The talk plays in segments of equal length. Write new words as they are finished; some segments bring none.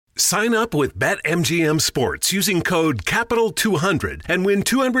Sign up with BetMGM Sports using code CAPITAL200 and win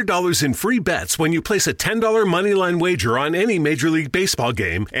 $200 in free bets when you place a $10 moneyline wager on any Major League Baseball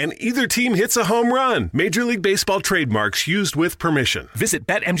game and either team hits a home run. Major League Baseball trademarks used with permission. Visit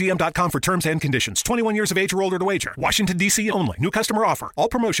BetMGM.com for terms and conditions. 21 years of age or older to wager. Washington, D.C. only. New customer offer. All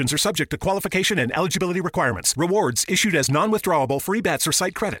promotions are subject to qualification and eligibility requirements. Rewards issued as non-withdrawable free bets or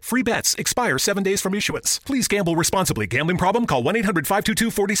site credit. Free bets expire 7 days from issuance. Please gamble responsibly. Gambling problem? Call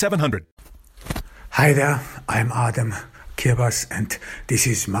 1-800-522-4700. Hi there, I'm Adam Kirbas, and this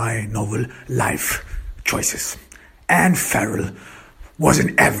is my novel Life Choices. Anne Farrell was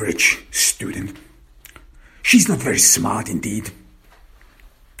an average student. She's not very smart indeed,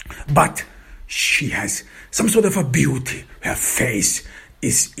 but she has some sort of a beauty. Her face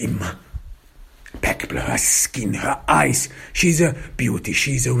is impeccable, her skin, her eyes. She's a beauty,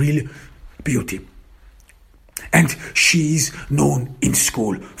 she's a real beauty. And she's known in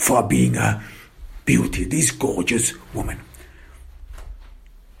school for being a beauty, this gorgeous woman.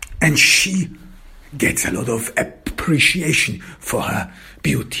 And she gets a lot of appreciation for her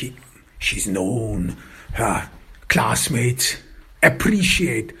beauty. She's known, her classmates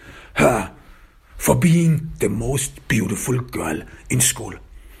appreciate her for being the most beautiful girl in school.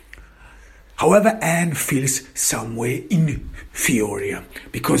 However, Anne feels some way inferior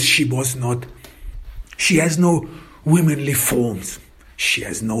because she has no womanly forms. She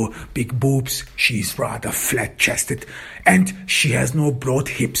has no big boobs. She's rather flat-chested, and she has no broad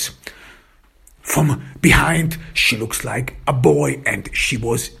hips. From behind, she looks like a boy, and she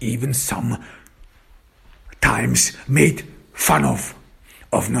was even sometimes made fun of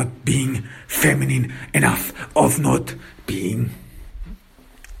not being feminine enough, of not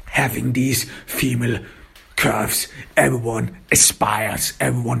having these female curves everyone aspires,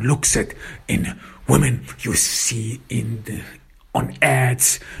 everyone looks at in women. You see on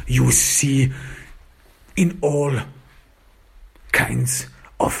ads, you see in all kinds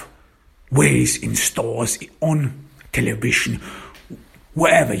of ways, in stores, on television,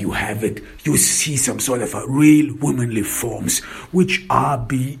 wherever you have it, you see some sort of a real womanly forms which are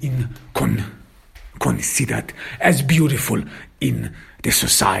being considered as beautiful in the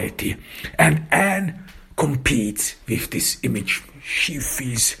society. And Anne competes with this image. She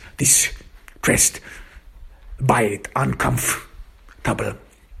feels distressed by it, uncomfortable.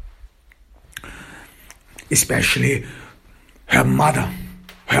 Especially her mother,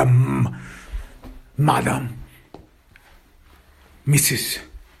 Mrs.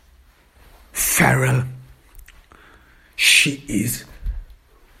 Farrell. She is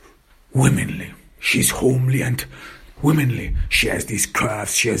womanly. She's homely and womanly. She has these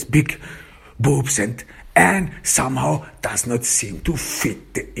curves, she has big boobs, and Anne somehow does not seem to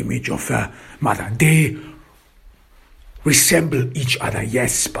fit the image of her mother. They resemble each other,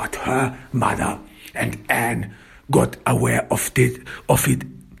 yes, but her mother and Anne got aware of it.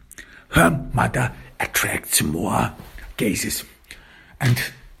 Her mother attracts more gazes, and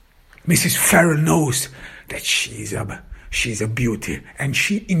Mrs. Farrell knows that she's a beauty, and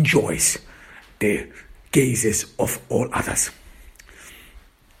she enjoys the gazes of all others.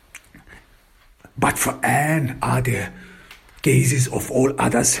 But for Anne are the gazes of all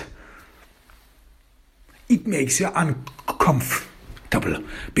others. It makes her uncomfortable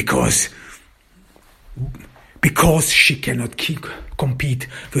because she cannot compete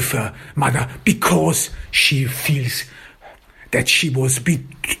with her mother, because she feels that she was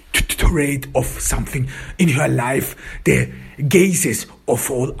betrayed of something in her life. The gazes of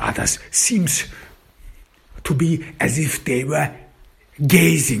all others seems to be as if they were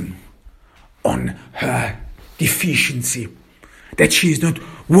gazing on her deficiency, that she is not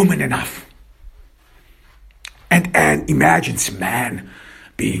woman enough. And Anne imagines man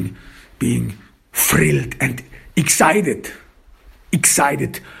being thrilled and excited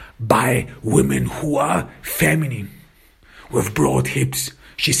by women who are feminine, with broad hips.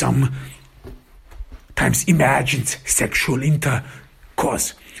 She sometimes imagines sexual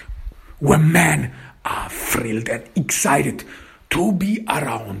intercourse where men are thrilled and excited to be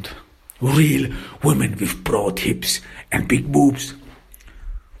around real women with broad hips and big boobs.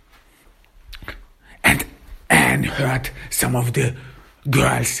 And Anne heard some of the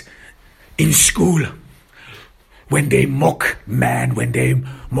girls in school when they mock men, when they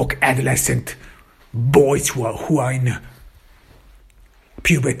mock adolescent boys who are in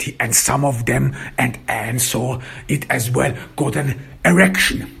puberty, and some of them, and Anne saw it as well, got an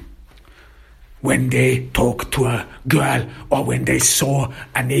erection when they talked to a girl or when they saw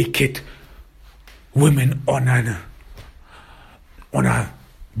a naked woman on a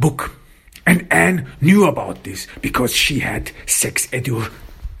book. And Anne knew about this because she had sex education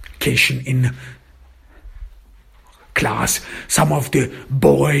occasion in class, some of the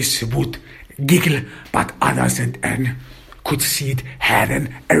boys would giggle, but others, and Anne could see it, had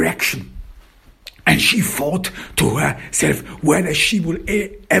an erection. And she thought to herself whether she will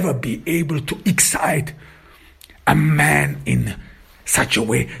ever be able to excite a man in such a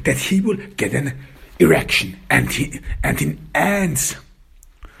way that he will get an erection. And in Anne's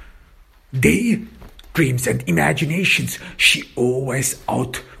daydreams and imaginations, she always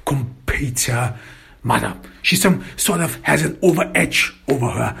outcompetes her mother. She some sort of has an overedge over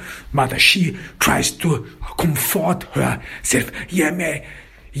her mother. She tries to comfort herself.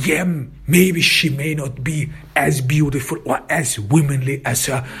 Maybe she may not be as beautiful or as womanly as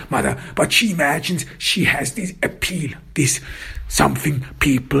her mother, but she imagines she has this appeal, this something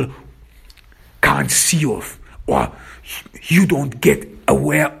people can't see of, or you don't get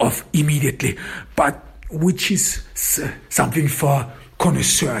aware of immediately, but which is something for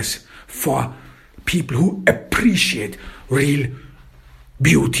connoisseurs, for people who appreciate real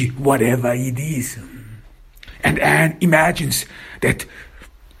beauty, whatever it is. And Anne imagines that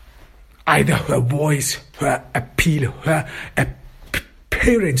either her voice, her appeal, her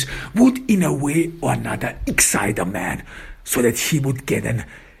appearance would in a way or another excite a man so that he would get an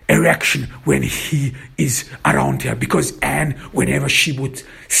erection when he is around her. Because Anne, whenever she would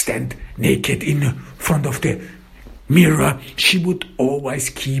stand naked in front of the mirror, she would always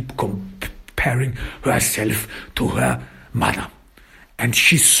keep comparing herself to her mother. And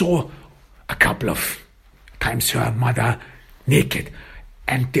she saw a couple of times her mother naked,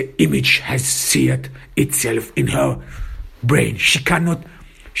 and the image has seared itself in her brain. She cannot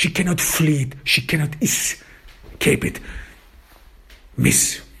flee it. She cannot escape it.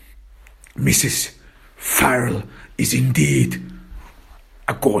 Mrs. Farrell is indeed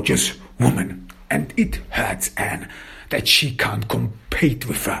a gorgeous woman, and it hurts Anne that she can't compete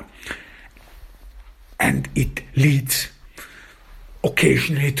with her. And it leads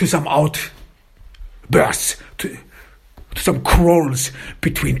occasionally to some outbursts, to some quarrels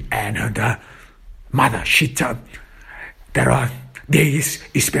between Anne and her mother. There are days,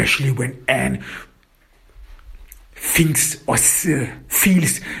 especially when Anne thinks or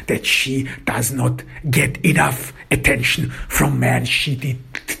feels that she does not get enough attention from men. She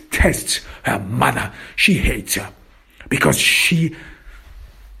detests her mother. She hates her because she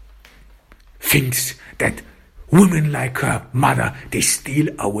thinks that women like her mother, they steal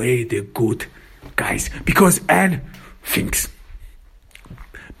away the good guys. Because Anne thinks,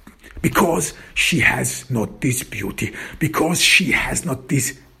 because she has not this beauty, because she has not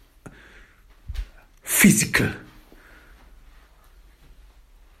this physical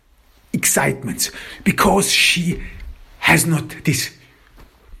excitements, because she has not this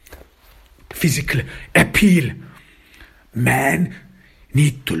physical appeal, men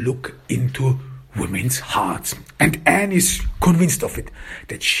need to look into women's hearts. And Anne is convinced of it,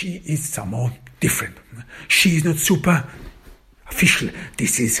 that she is somehow different. She is not superficial.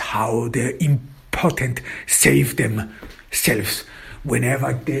 This is how the important save themselves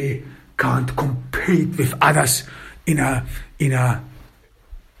whenever they can't compete with others in a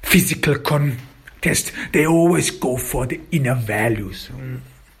physical contest. They always go for the inner values.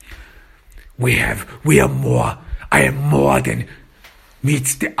 I am more than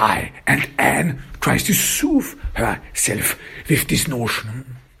meets the eye. And Anne tries to soothe herself with this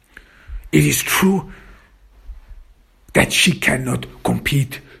notion. It is true that she cannot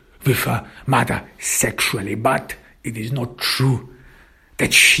compete with her mother sexually, but it is not true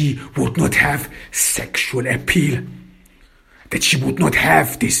that she would not have sexual appeal, that she would not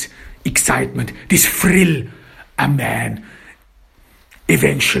have this excitement, this thrill a man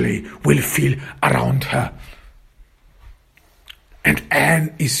eventually will feel around her. And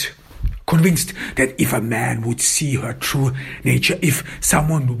Anne is convinced that if a man would see her true nature, if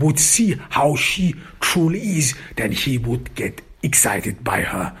someone would see how she truly is, then he would get excited by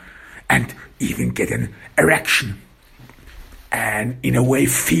her and even get an erection. And in a way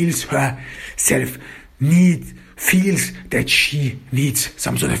feels herself feels that she needs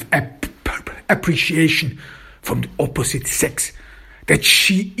some sort of appreciation from the opposite sex, that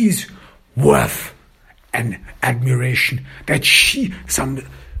she is worth an admiration, that she some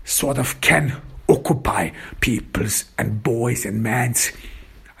sort of can occupy people's and boys' and men's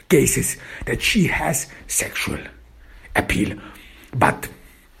gazes, that she has sexual appeal. But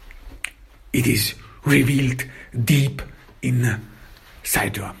it is revealed deep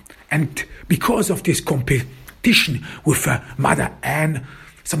inside her. And because of this competition with her mother, Anne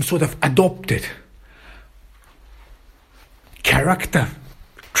some sort of adopted character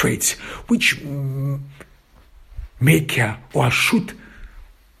traits which make her, or should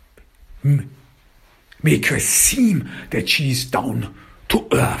make her seem that she is down to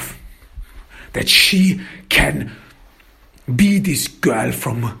earth, that she can be this girl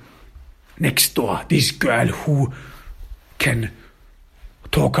from next door, this girl who can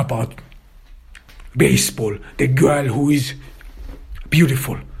talk about baseball, the girl who is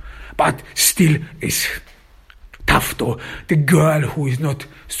beautiful but still is tough, though, the girl who is not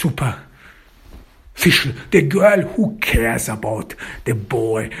superficial, the girl who cares about the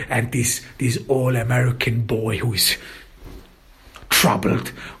boy, and this all-American boy who is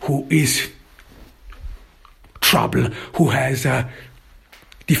troubled, who has a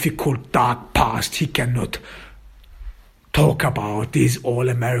difficult, dark past he cannot talk about. This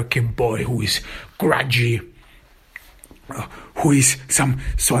all-American boy who is grudgy, who is some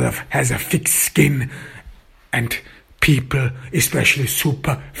sort of has a thick skin, and people, especially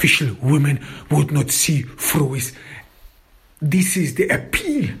superficial women, would not see through his. This is the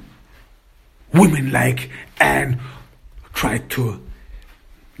appeal women like Anne try to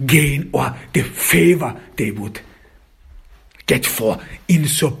gain, or the favor they would get for in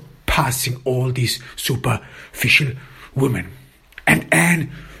surpassing all these superficial women. And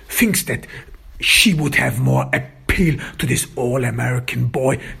Anne thinks that she would have more appeal to this all-American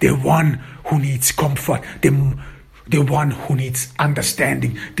boy, the one who needs comfort, the one who needs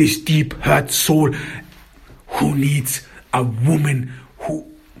understanding, this deep hurt soul, who needs a woman who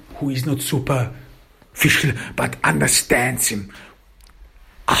is not superficial but understands him,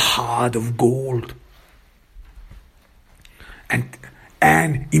 a heart of gold. And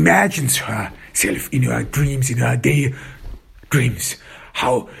Anne imagines herself in her dreams, in her daydreams,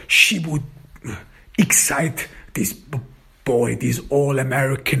 how she would excite this boy, this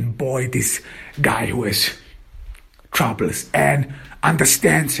all-American boy, this guy who has troubles, and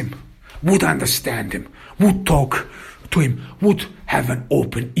understands him, would understand him, would talk to him, would have an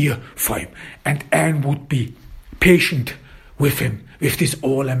open ear for him, and Anne would be patient with him, with this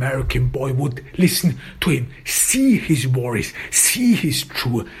all-American boy, would listen to him, see his worries, see his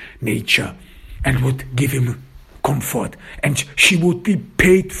true nature, and would give him comfort, and she would be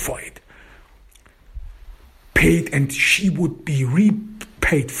paid for it. Paid, and she would be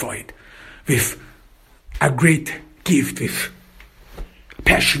repaid for it with a great gift, with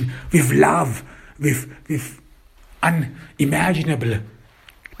passion, with love, with unimaginable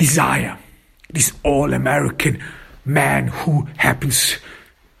desire. This all-American man who happens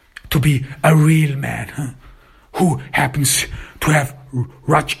to be a real man, who happens to have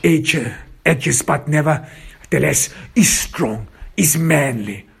rough edges, but nevertheless is strong, is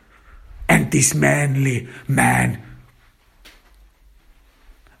manly. And this manly man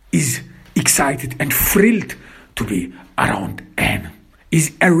is excited and thrilled to be around Anne,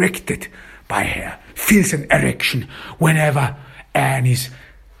 is erected by her, feels an erection whenever Anne is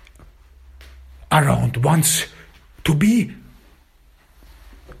around, wants to be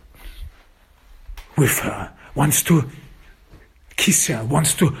with her, wants to kiss her,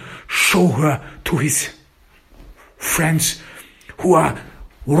 wants to show her to his friends who are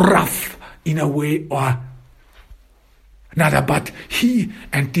rough in a way or another, but he,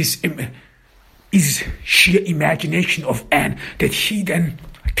 and this is sheer imagination of Anne, that he then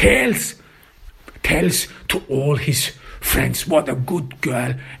tells to all his friends what a good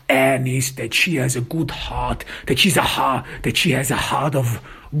girl Anne is, that she has a good heart, that she has a heart of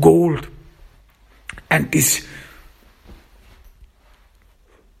gold. And this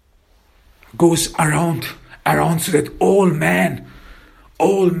goes around so that all men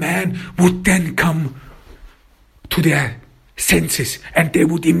would then come to their senses, and they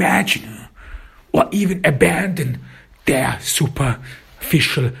would imagine or even abandon their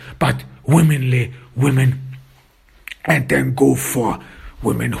superficial but womanly women, and then go for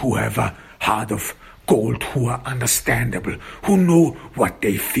women who have a heart of gold, who are understandable, who know what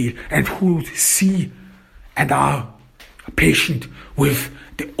they feel, and who see and are patient with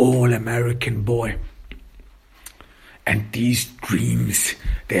the all-American boy. And these dreams,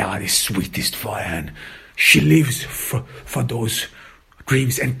 they are the sweetest for Anne. She lives for those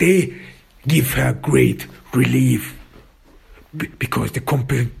dreams, and they give her great relief, because the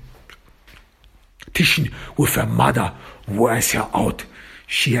competition with her mother wears her out.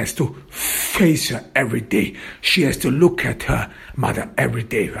 She has to face her every day. She has to look at her mother every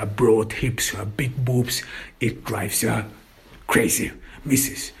day. Her broad hips, her big boobs, it drives her crazy.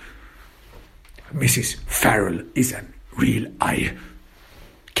 Mrs. Farrell is a real eye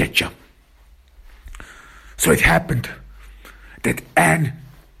catcher. So it happened that Anne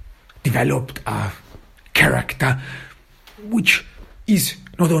developed a character which is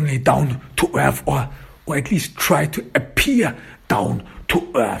not only down to earth, or at least try to appear down to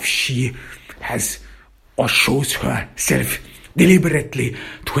earth. She has or shows herself deliberately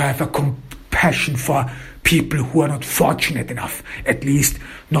to have a compassion for people who are not fortunate enough, at least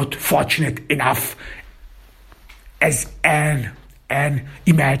not fortunate enough as Anne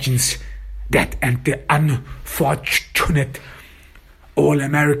imagines that, and the unfortunate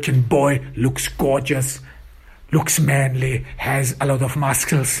all-American boy looks gorgeous, looks manly, has a lot of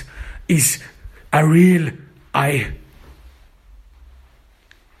muscles, is a real eye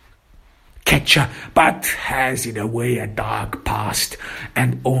catcher, but has in a way a dark past,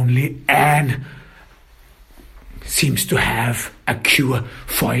 and only Anne seems to have a cure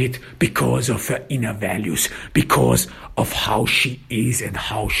for it because of her inner values, because of how she is and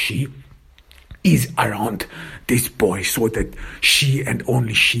how she is around this boy, so that she and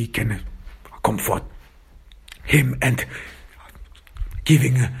only she can comfort him and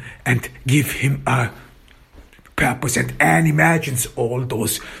give him a purpose. And Anne imagines all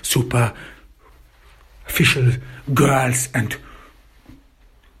those superficial girls and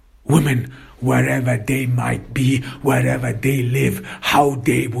women, wherever they might be, wherever they live, how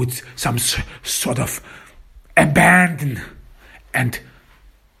they would some sort of abandon and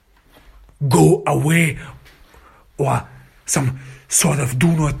go away, or some sort of do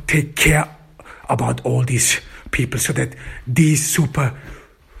not take care about all these people, so that these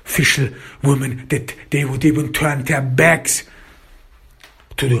superficial women, that they would even turn their backs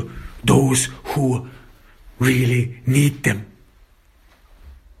to those who really need them.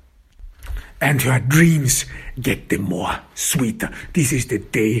 And her dreams get the more sweeter. This is the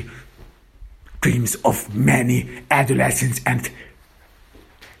day dreams of many adolescents and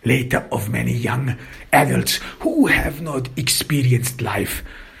later of many young adults who have not experienced life,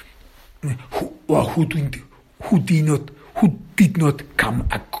 who did not come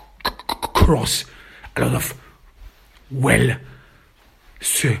across a lot of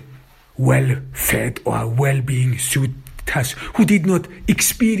well-fed or well-being suitors, who did not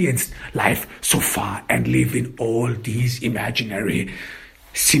experience life so far and live in all these imaginary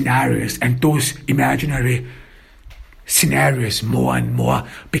scenarios. And those imaginary scenarios more and more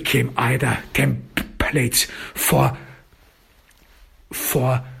became either templates for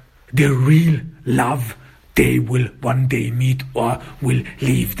the real love they will one day meet, or will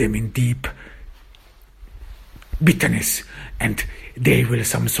leave them in deep bitterness, and they will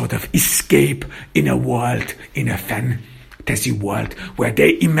some sort of escape in a world, in a fantasy world, where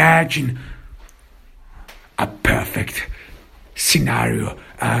they imagine a perfect scenario,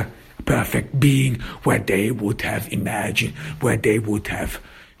 a perfect being, where they would have imagined, where they would have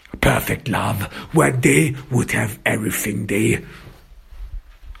perfect love, where they would have everything they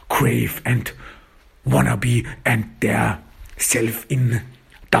crave and wanna be, and their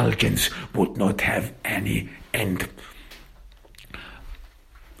self-indulgence would not have any end.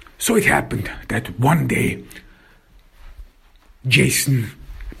 So it happened that one day Jason,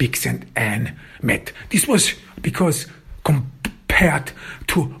 Biggs, and Anne met. This was because compared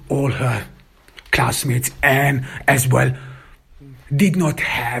to all her classmates, Anne as well did not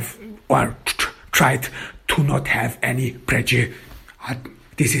have, or tried to not have, any prejudice.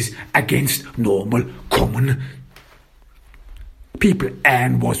 This is against normal, common people.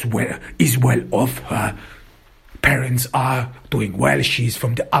 Anne is well off. Her parents are doing well. She's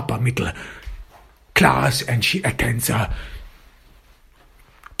from the upper middle class and she attends a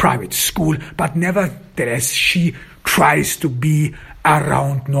private school. But nevertheless, she tries to be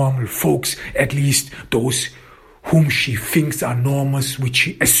around normal folks, at least those whom she thinks are normal, which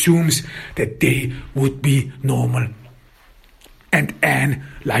she assumes that they would be normal. And Anne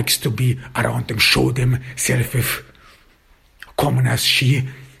likes to be around them, show themselves with commoners. She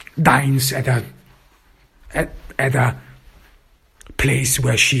dines at a place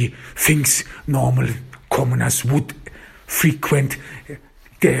where she thinks normal commoners would frequent.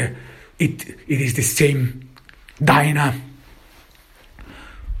 It is the same diner.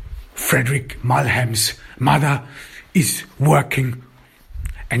 Frederick Malham's mother is working,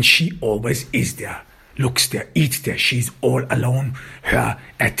 and she always is there, looks there, eats there. She's all alone. Her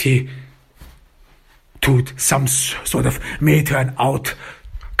attitude some sort of made her an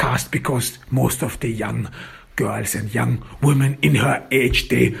outcast, because most of the young girls and young women in her age,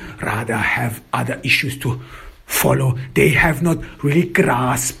 they rather have other issues to follow. They have not really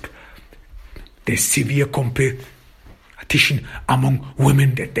grasped the severe competition among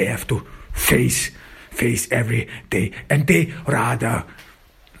women that they have to face every day, and they rather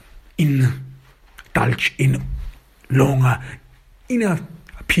indulge in a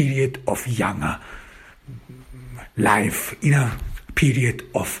period of younger life, in a period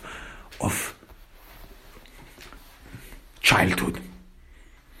of childhood.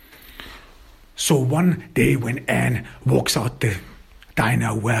 So one day when Anne walks out the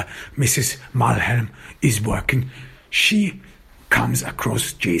diner where Mrs. Mulholland is working, she comes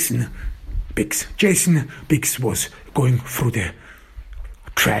across Jason Biggs. Jason Biggs was going through the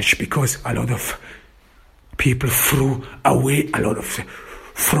trash because a lot of people throw away a lot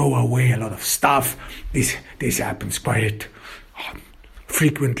of stuff. This happens quite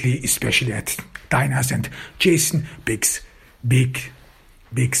frequently, especially at diners. And Jason Biggs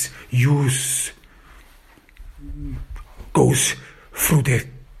goes through the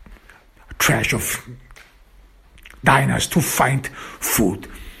trash of diners to find food.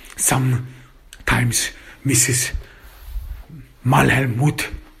 Sometimes Mrs. Mulholland would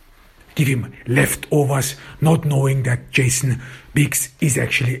give him leftovers, not knowing that Jason Biggs is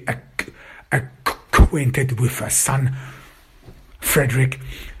actually acquainted with her son, Frederick.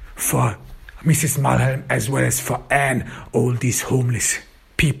 For Mrs. Mulholland as well as for Anne, all these homeless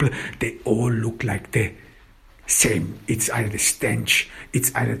people, they all look like the same. It's either the stench,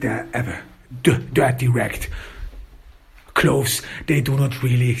 it's either their dirty, ragged clothes. They do not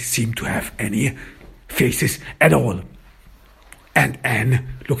really seem to have any faces at all. And Anne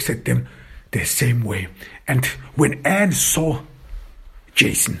looks at them the same way. And when Anne saw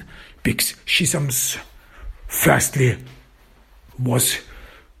Jason Biggs, she firstly was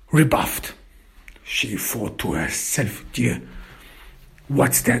rebuffed. She thought to herself, dear,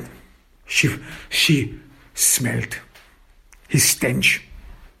 what's that? She smelled his stench,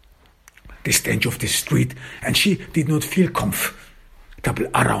 the stench of the street, and she did not feel comfortable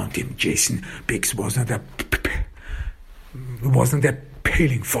around him. Jason Biggs wasn't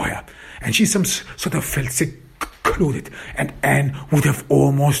appealing for her, and she sort of felt secluded, and Anne would have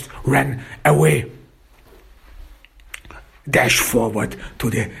almost ran away, dash forward to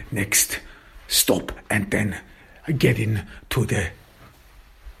the next stop, and then get into the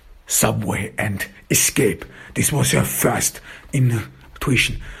subway and escape. This was her first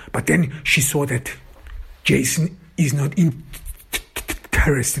intuition. But then she saw that Jason is not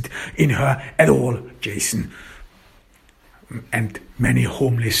interested in her at all. Jason and many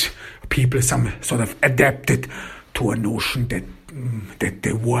homeless people, some sort of adapted to a notion that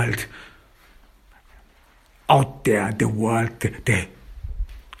the world out there,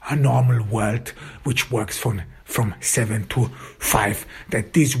 a normal world which works from 7 to 5,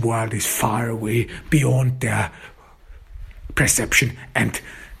 that this world is far away beyond their perception, and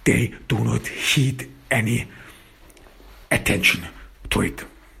they do not heed any attention to it.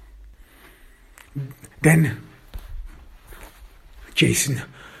 Then Jason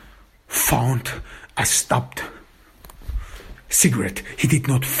found a stubborn cigarette. He did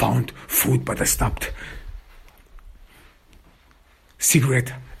not find food, but a stubborn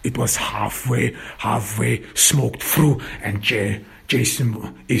cigarette. It was halfway smoked through, and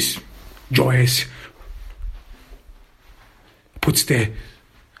Jason is joyous, puts the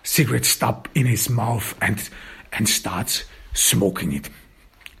cigarette stub in his mouth and starts smoking it.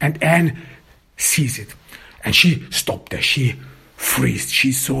 And Anne sees it, and she stopped there. She freezed.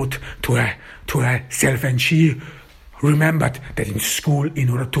 She thought to herself, and she remembered that in school,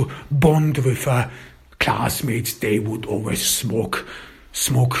 in order to bond with her classmates, they would always smoke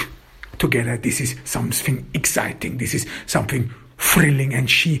together. This is something exciting. This is something thrilling, and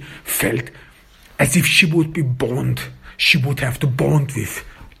she felt as if she would have to bond with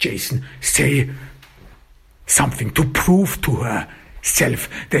Jason, say something to prove to herself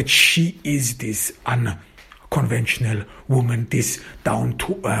that she is this unconventional woman, this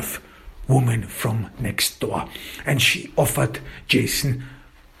down-to-earth woman from next door. And she offered Jason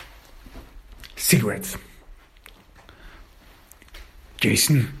cigarettes.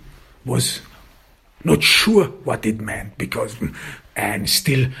 Jason was not sure what it meant, because Anne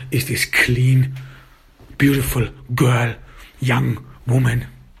still is this clean, beautiful girl, young woman,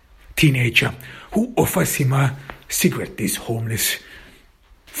 teenager, who offers him a cigarette, this homeless,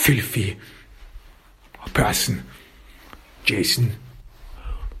 filthy person. Jason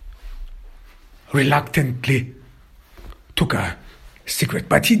reluctantly took a cigarette,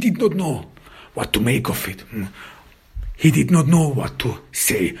 but he did not know what to make of it. He did not know what to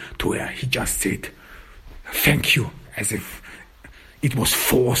say to her. He just said, thank you, as if it was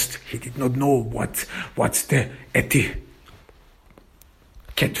forced. He did not know what's the etiquette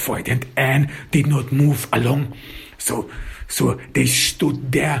for it. And Anne did not move along. So they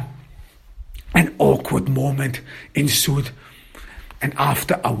stood there. An awkward moment ensued. And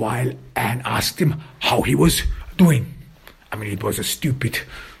after a while, Anne asked him how he was doing. I mean, it was a stupid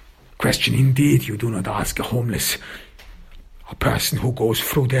question indeed. You do not ask a homeless person who goes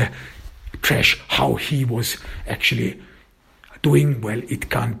through the trash how he was actually doing, well, it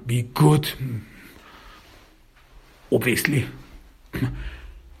can't be good. Obviously.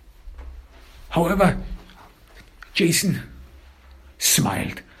 However, Jason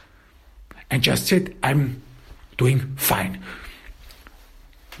smiled and just said, I'm doing fine.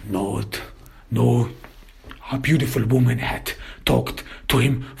 No, a beautiful woman had talked to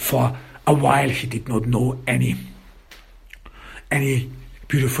him for a while. He did not know any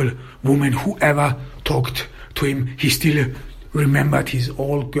beautiful woman who ever talked to him. He still remembered his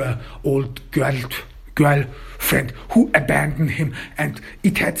old girlfriend who abandoned him, and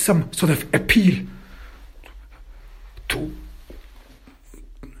it had some sort of appeal to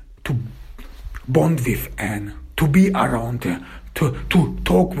bond with Anne, to be around her, to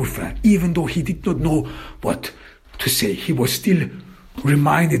talk with her, even though he did not know what to say. He was still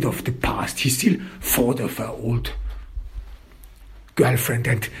reminded of the past. He still thought of her old girlfriend,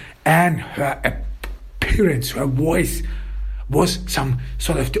 and Anne, her appearance, her voice was some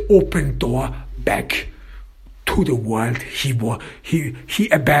sort of the open door back to the world he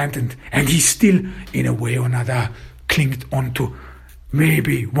abandoned, and he still, in a way or another, clinged on to.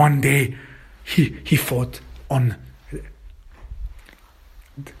 Maybe one day he thought on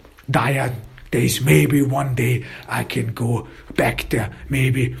dire days, maybe one day I can go back there,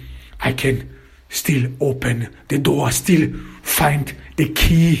 maybe I can still open the door, still find the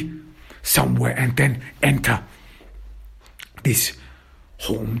key somewhere, and then enter this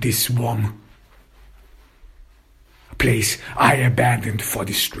home, this warm place I abandoned for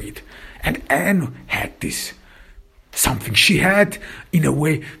the street. And Anne had this something. She had, in a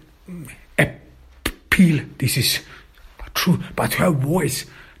way, appeal. This is true, but her voice,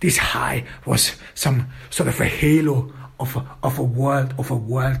 this high, was some sort of a halo of a world, of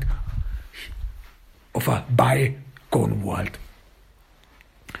a bygone world.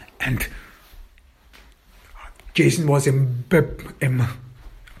 And Jason was embarrassed.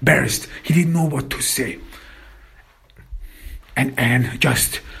 He didn't know what to say. And Anne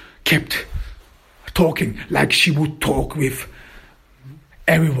just kept talking like she would talk with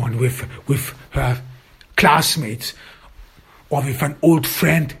everyone, with her classmates, or with an old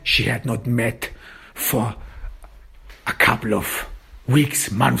friend she had not met for a couple of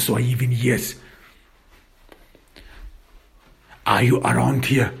weeks, months, or even years. Are you around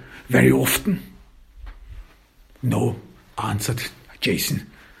here very often? No, answered Jason.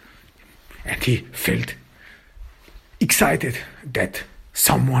 And he felt excited that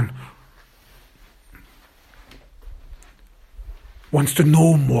someone wants to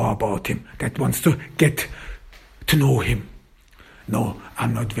know more about him, that wants to get to know him. No,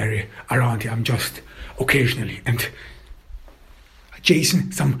 I'm not very around here, I'm just occasionally. And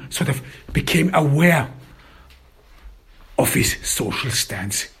Jason some sort of became aware of his social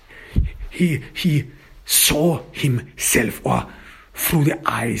stance. He saw himself, or through the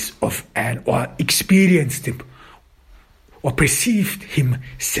eyes of Anne, or experienced him, or perceived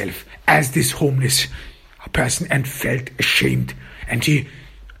himself as this homeless person, and felt ashamed. And he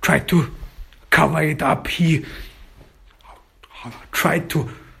tried to cover it up. He tried to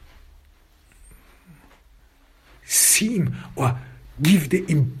seem or give the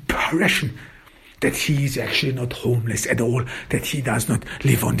impression that he is actually not homeless at all, that he does not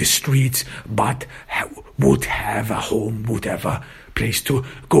live on the streets, but would have a home, would have a place to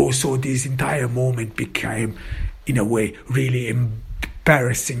go. So this entire moment became, in a way, really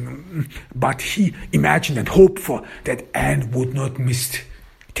embarrassing. But he imagined and hoped for that Anne would not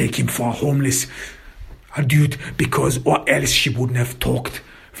mistake him for a homeless dude, because or else she wouldn't have talked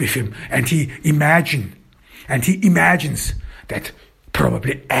with him. And he imagines that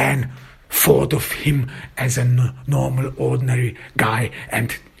probably Anne thought of him as a normal, ordinary guy,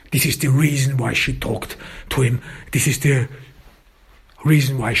 and this is the reason why she talked to him. This is the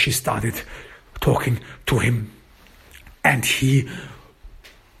reason why she started talking to him. And he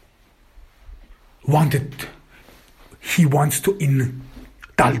wants to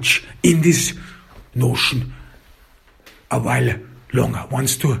indulge in this notion a while longer,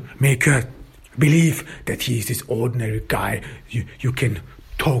 wants to make her believe that he is this ordinary guy you can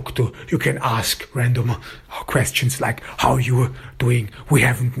talk to, you can ask random questions like, how you are doing? We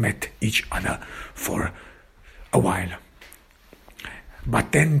haven't met each other for a while.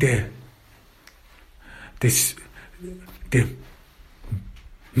 But then the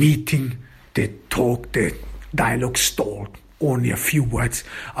meeting, the talk, the dialogue stalled. Only a few words.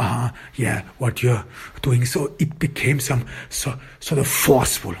 Yeah, what you're doing. So it became some sort of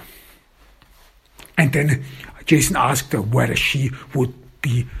forceful. And then Jason asked her whether she would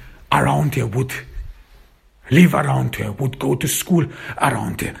be around her, would live around her, would go to school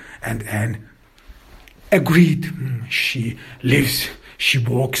around her. And Anne agreed. She lives, she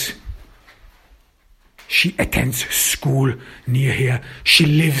walks, she attends school near here. She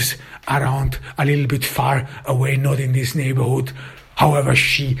lives around a little bit far away, not in this neighborhood. However,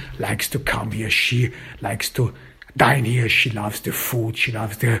 she likes to come here. She likes to dine here. She loves the food. She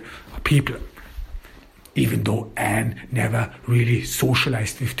loves the people. Even though Anne never really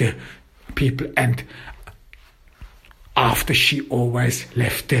socialized with the people. And after she always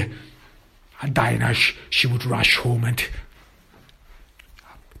left the diner, she would rush home and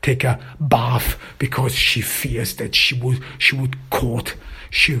take a bath because she fears that she would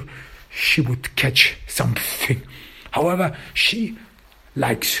catch something. However, she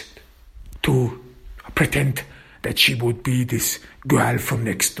likes to pretend that she would be this girl from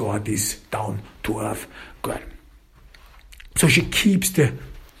next door, this down-to-earth girl. So she keeps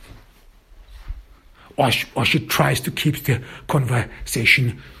she tries to keep the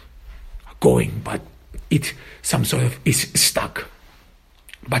conversation going, but it some sort of is stuck.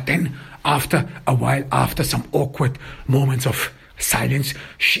 But then after a while, after some awkward moments of silence,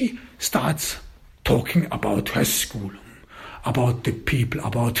 she starts talking about her school, about the people,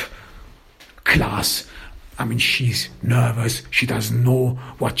 about class. I mean, she's nervous. She doesn't know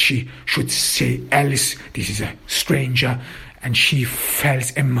what she should say else. This is a stranger, and she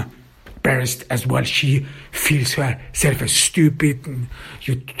feels embarrassed as well. She feels herself as stupid.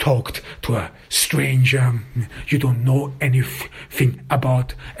 You talked to a stranger you don't know anything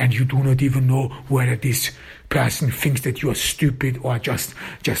about, and you do not even know whether this person thinks that you are stupid or just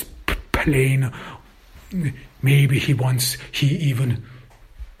plain. Maybe he even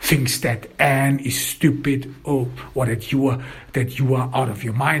thinks that Anne is stupid or that you are out of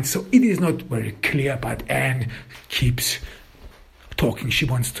your mind. So it is not very clear, but Anne keeps talking. She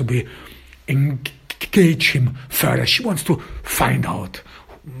wants to engage him further. She wants to find out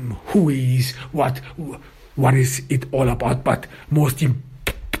who he is, what is it all about, but most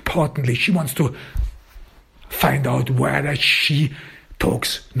importantly, she wants to find out whether she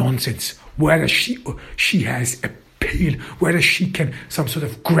talks nonsense, whether she has appeal, whether she can some sort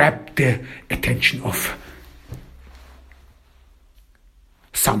of grab the attention of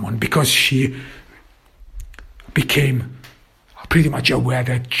someone, because she became pretty much aware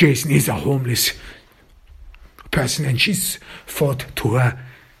that Jason is a homeless person, and she's thought to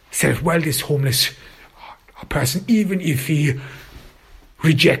herself, well, this homeless person, even if he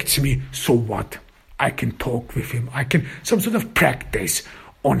rejects me, so what? I can talk with him. I can some sort of practice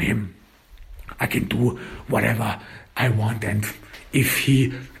on him. I can do whatever I want, and if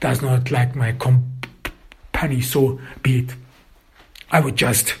he does not like my company, so be it. I would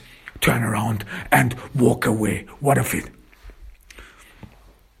just turn around and walk away. What of it?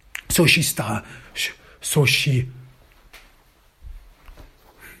 So she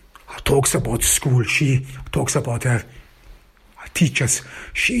talks about school. She talks about her teachers.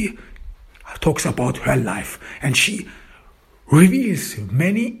 She talks about her life, and she reveals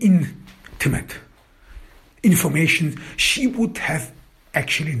many intimate information she would have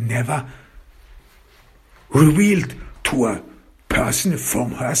actually never revealed to a person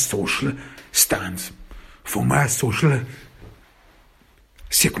from her social stance, from her social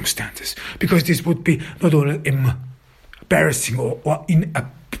circumstances, because this would be not only embarrassing or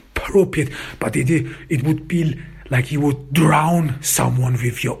inappropriate, but it would be like you would drown someone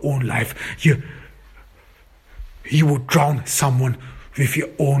with your own life. You would drown someone with your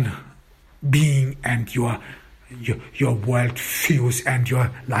own being and your world views and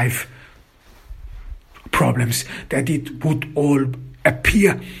your life problems, that it would all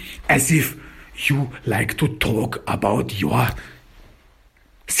appear as if you like to talk about your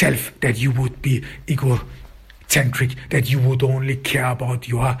self, that you would be egocentric, that you would only care about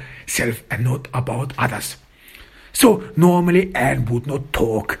yourself and not about others. So normally Anne would not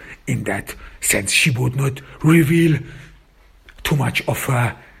talk in that sense. She would not reveal too much of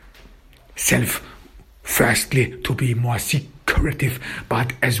herself, firstly to be more secretive,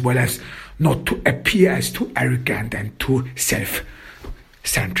 but as well as not to appear as too arrogant and too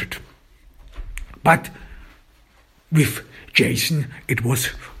self-centered. But with Jason, it was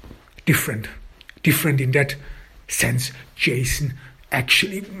different in that sense. Jason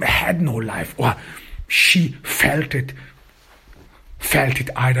actually had no life, or she felt it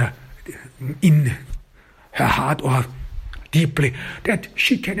either in her heart or deeply, that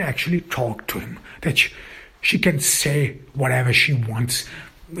she can actually talk to him, that she can say whatever she wants.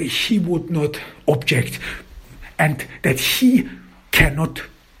 He would not object, and that he cannot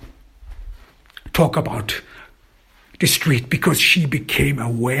talk about the street, because she became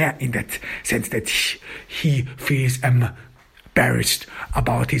aware in that sense that he feels embarrassed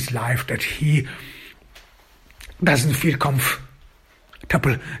about his life, that he doesn't feel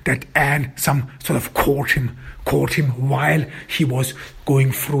comfortable that Anne some sort of caught him while he was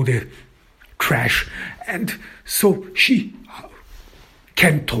going through the trash. And so she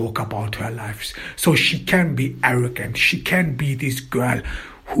can talk about her lives. So she can be arrogant. She can be this girl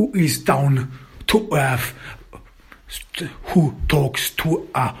who is down to earth, who talks to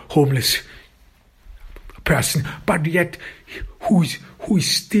a homeless person, but yet who is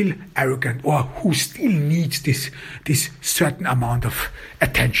still arrogant, or who still needs this certain amount of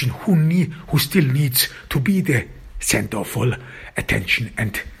attention, who still needs to be the center of all attention.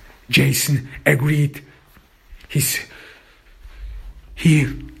 And Jason agreed. He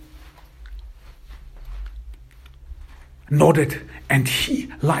nodded, and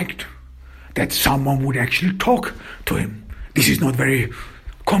he liked that someone would actually talk to him. This is not very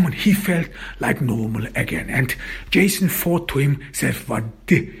common. He felt like normal again. And Jason thought to himself, well,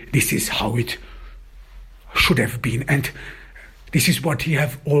 this is how it should have been. And this is what he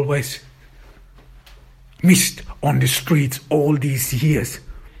have always missed on the streets all these years.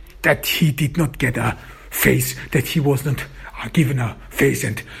 That he did not get a face, that he was not given a face,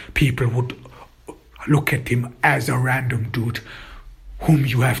 and people would look at him as a random dude whom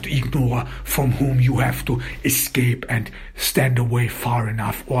you have to ignore, from whom you have to escape and stand away far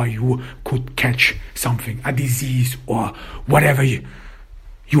enough, or you could catch something, a disease or whatever you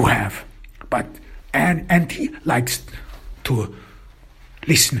have. But Anne, and he likes to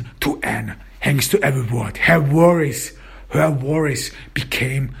listen to Anne, hangs to every word. Her worries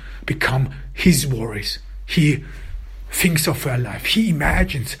become his worries. He thinks of her life. He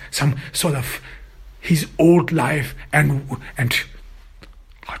imagines some sort of his old life and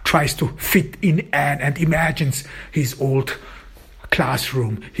tries to fit in Anne, and imagines his old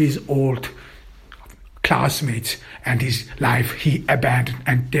classroom, his old classmates, and his life he abandoned.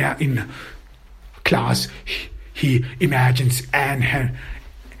 And there in class, he imagines Anne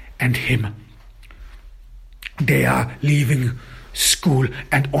and him. They are leaving school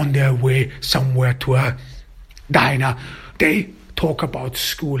and on their way somewhere to a diner. They talk about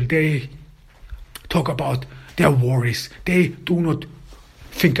school. They talk about their worries. They do not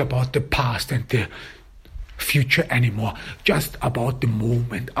think about the past and the future anymore. Just about the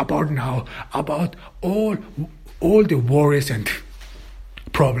moment, about now, about all the worries and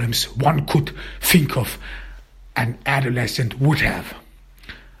problems one could think of an adolescent would have.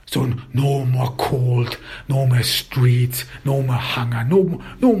 So no more cold, no more streets, no more hunger,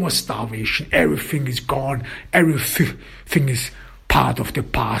 no more starvation. Everything is gone. Everything is part of the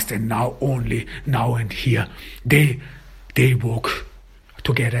past, and now only now and here. They walk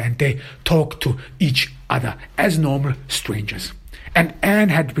together and they talk to each other as normal strangers. And Anne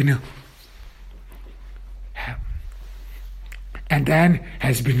has been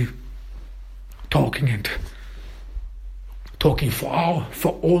talking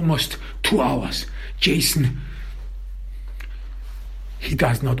for almost 2 hours. Jason, he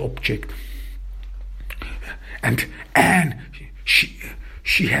does not object. And Anne,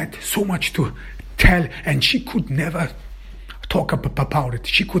 she had so much to tell, and she could never talk about it.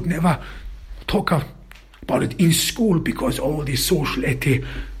 She could never talk about it in school, because all these social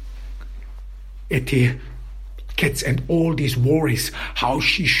etiquettes and all these worries, how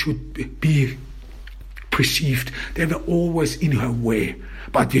she should be perceived, they were always in her way.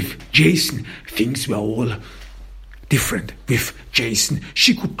 But with Jason, things were all different. With Jason,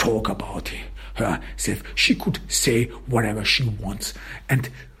 she could talk about herself. She could say whatever she wants. And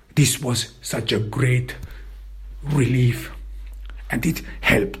this was such a great relief. And it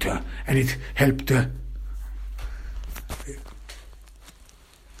helped her. And it helped her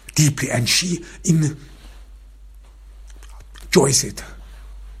deeply. And she enjoys it.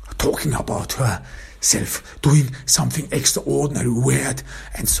 Talking about herself, doing something extraordinary, weird,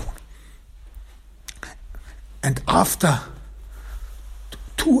 and so on. And after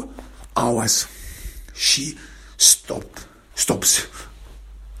 2 hours, she stops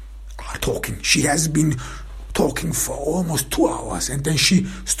talking. She has been talking for almost 2 hours, and then she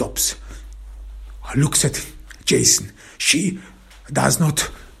stops, looks at Jason. She does not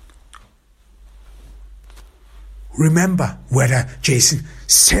remember whether Jason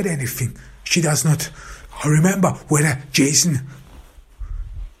said anything. She does not remember whether Jason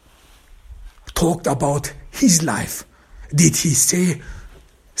talked about his life. Did he say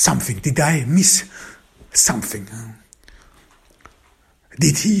something? Did I miss something?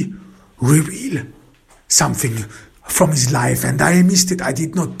 Did he reveal something from his life and I missed it? I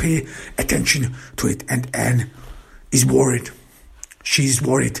did not pay attention to it. And Anne is worried. She's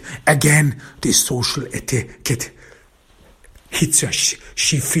worried. Again, this social etiquette hits her.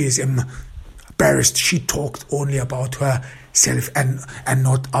 She feels embarrassed. She talked only about herself and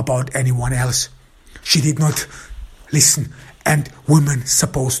not about anyone else. She did not listen. And women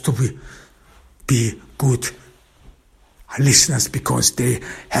supposed to be good listeners, because they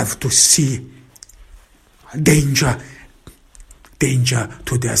have to see danger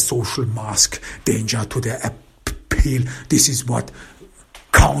to their social mask, danger to their appeal. This is what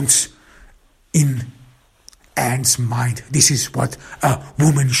counts in Anne's mind. This is what a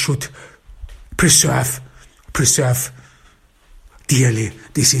woman should preserve dearly.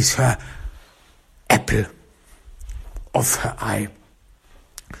 This is her apple of her eye.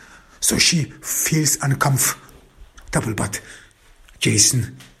 So she feels uncomfortable, but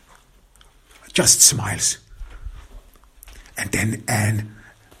Jason just smiles. And then Anne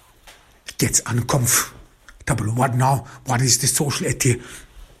gets uncomfortable. What now? What is the social etiquette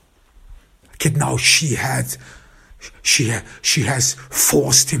now? She has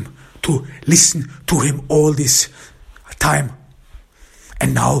forced him to listen to him all this time.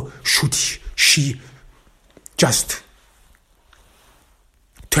 And now should she just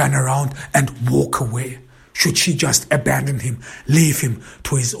turn around and walk away? Should she just abandon him, leave him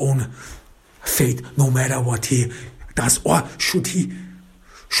to his own fate, no matter what he does? Or should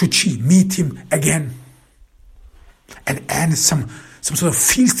she meet him again? And Anne some sort of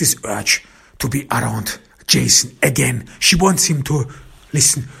feels this urge to be around Jason again. She wants him to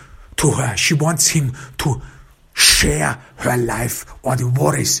listen to her. She wants him to share her life or the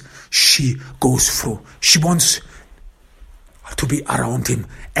worries she goes through. She wants to be around him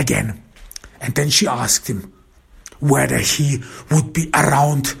again. And then she asked him whether he would be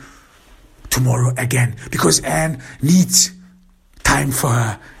around tomorrow again, because Anne needs time for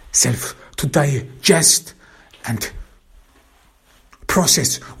herself to digest and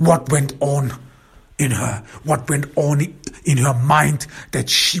process what went on in her, what went on in her mind, that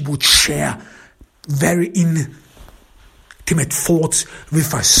she would share very intimate thoughts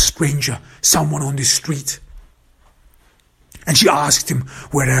with a stranger, someone on the street. And she asked him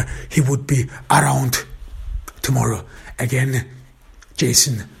whether he would be around tomorrow. Again,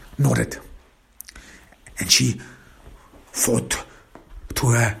 Jason nodded. And she thought to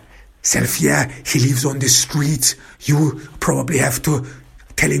herself, yeah, he lives on the street. You probably have to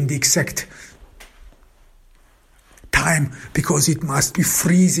tell him the exact time, because it must be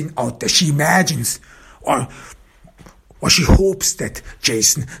freezing out there. She imagines, or she hopes that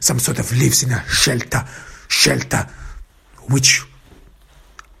Jason some sort of lives in a shelter which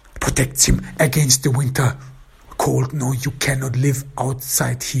protects him against the winter cold. No, you cannot live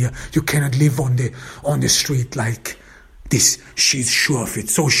outside here. You cannot live on the street like this. She's sure of it.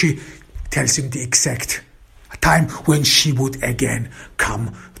 So she tells him the exact time when she would again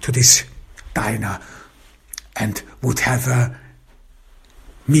come to this diner and would have a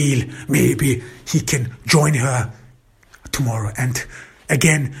meal. Maybe he can join her tomorrow. And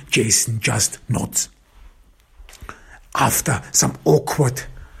again, Jason just nods. After an awkward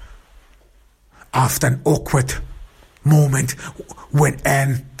moment when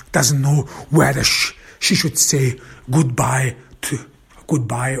Anne doesn't know whether she should say goodbye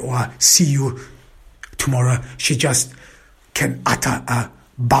or see you tomorrow, she just can utter a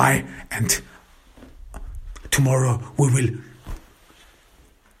bye, and tomorrow we will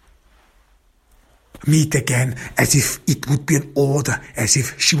meet again, as if it would be an order, as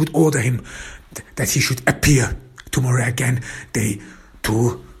if she would order him that he should appear tomorrow again. They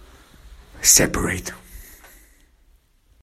two separate.